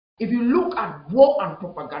If you look at war and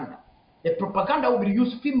propaganda, the propaganda will be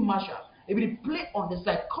used film marshal. It will play on the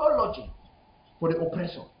psychology for the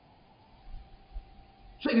oppressor.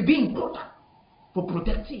 So it will be important for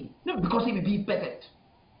protecting, not because it will be perfect.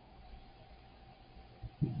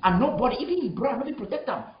 And nobody, even his brother, nobody protect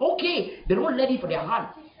them. Okay, they don't let it for their hand.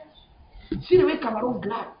 See the way Cameroon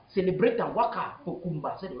glad celebrate and waka for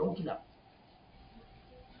Kumba, say they don't kill them.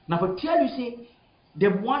 Now for tell you say the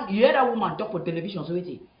one you hear that woman talk for television, so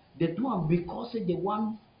they do it because they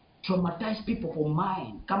want traumatize people for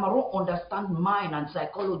mind. Cameroon understand mind and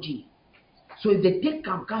psychology. So if they take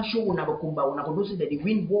can show Unabakumba, Unabakumba say that they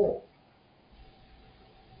win war.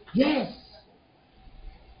 Yes.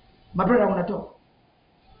 My brother, I want to talk.